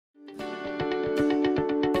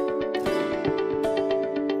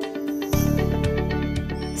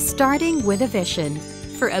starting with a vision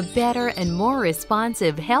for a better and more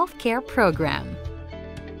responsive healthcare program.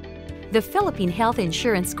 The Philippine Health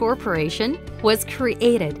Insurance Corporation was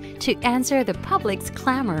created to answer the public's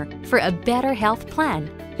clamor for a better health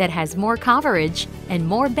plan that has more coverage and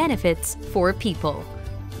more benefits for people.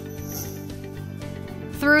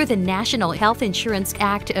 Through the National Health Insurance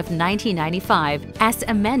Act of 1995, as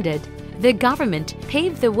amended, the government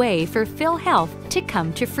paved the way for PhilHealth to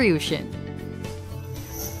come to fruition,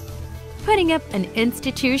 putting up an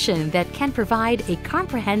institution that can provide a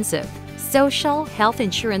comprehensive social health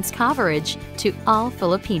insurance coverage to all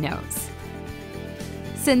Filipinos.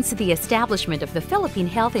 Since the establishment of the Philippine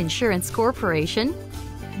Health Insurance Corporation,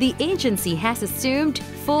 the agency has assumed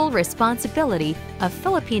full responsibility of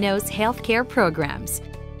Filipinos' healthcare programs,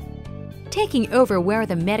 taking over where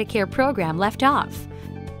the Medicare program left off.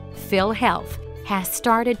 PhilHealth has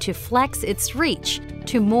started to flex its reach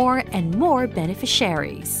to more and more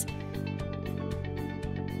beneficiaries,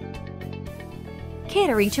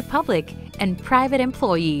 catering to public and private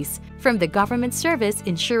employees from the Government Service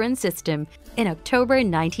Insurance System in October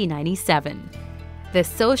 1997, the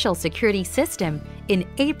Social Security System in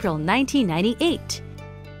April 1998,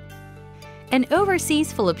 and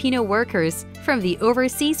overseas Filipino workers from the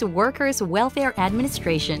Overseas Workers Welfare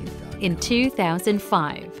Administration in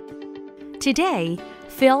 2005. Today,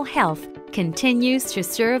 PhilHealth continues to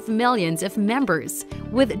serve millions of members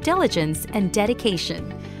with diligence and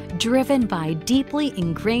dedication, driven by deeply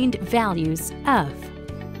ingrained values of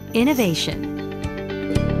innovation,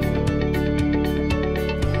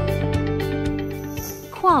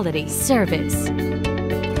 quality service,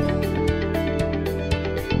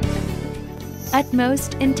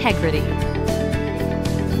 utmost integrity,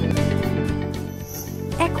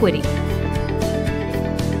 equity,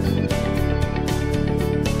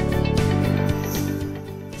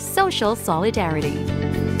 social solidarity,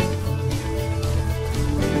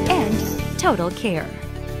 and total care.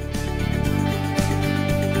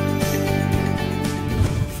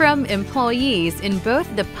 From employees in both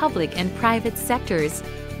the public and private sectors,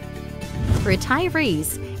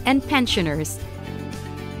 retirees and pensioners,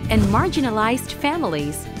 and marginalized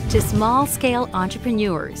families to small-scale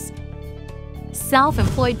entrepreneurs,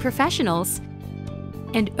 self-employed professionals,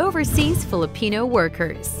 and overseas Filipino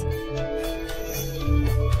workers.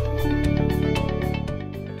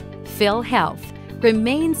 PhilHealth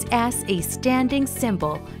remains as a standing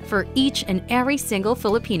symbol for each and every single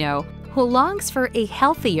Filipino who longs for a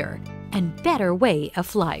healthier and better way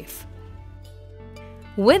of life.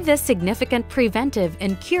 With the significant preventive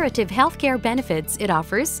and curative healthcare benefits it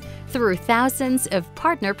offers through thousands of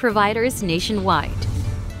partner providers nationwide,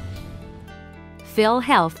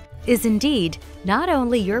 PhilHealth is indeed not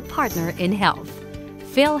only your partner in health,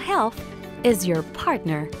 PhilHealth is your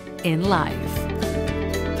partner in life.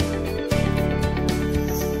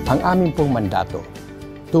 Ang aming pong mandato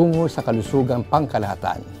tungo sa kalusugang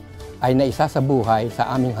pangkalahatan ay naisasabuhay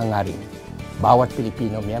sa aming hangarin. Bawat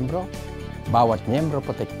Pilipino miyembro, bawat miyembro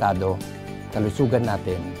protektado, kalusugan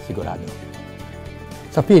natin sigurado.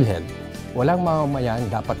 Sa PhilHealth, walang mamamayan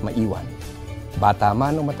dapat maiwan. Bata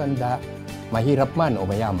man o matanda, mahirap man o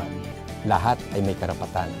mayaman, lahat ay may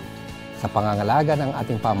karapatan sa pangangalaga ng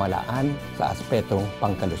ating pamahalaan sa aspetong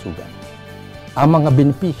pangkalusugan. Ang mga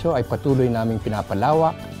benepisyo ay patuloy naming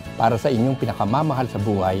pinapalawak para sa inyong pinakamamahal sa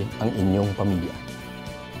buhay, ang inyong pamilya.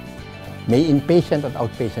 May inpatient at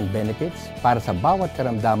outpatient benefits para sa bawat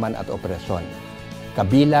karamdaman at operasyon,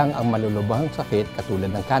 kabilang ang malulubhang sakit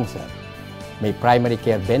katulad ng cancer. May primary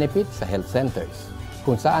care benefits sa health centers,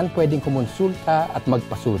 kung saan pwedeng kumonsulta at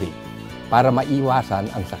magpasuri para maiwasan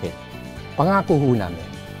ang sakit. Pangako ho namin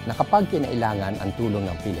na kapag kinailangan ang tulong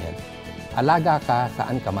ng PhilHealth, alaga ka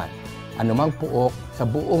saan ka man, anumang puok sa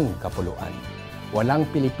buong kapuluan. Walang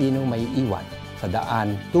Pilipinong maiiwan sa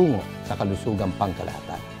daan tungo sa kalusugang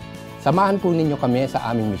pangkalahatan. Samahan po ninyo kami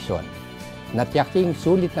sa aming misyon na tiyaking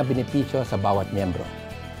sulit na benepisyo sa bawat miyembro,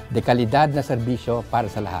 dekalidad na serbisyo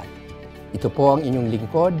para sa lahat. Ito po ang inyong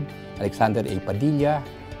lingkod, Alexander A. Padilla,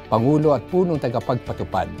 Pangulo at punong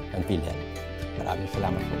tagapagpatupad ng PhilHealth. Maraming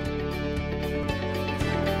salamat po.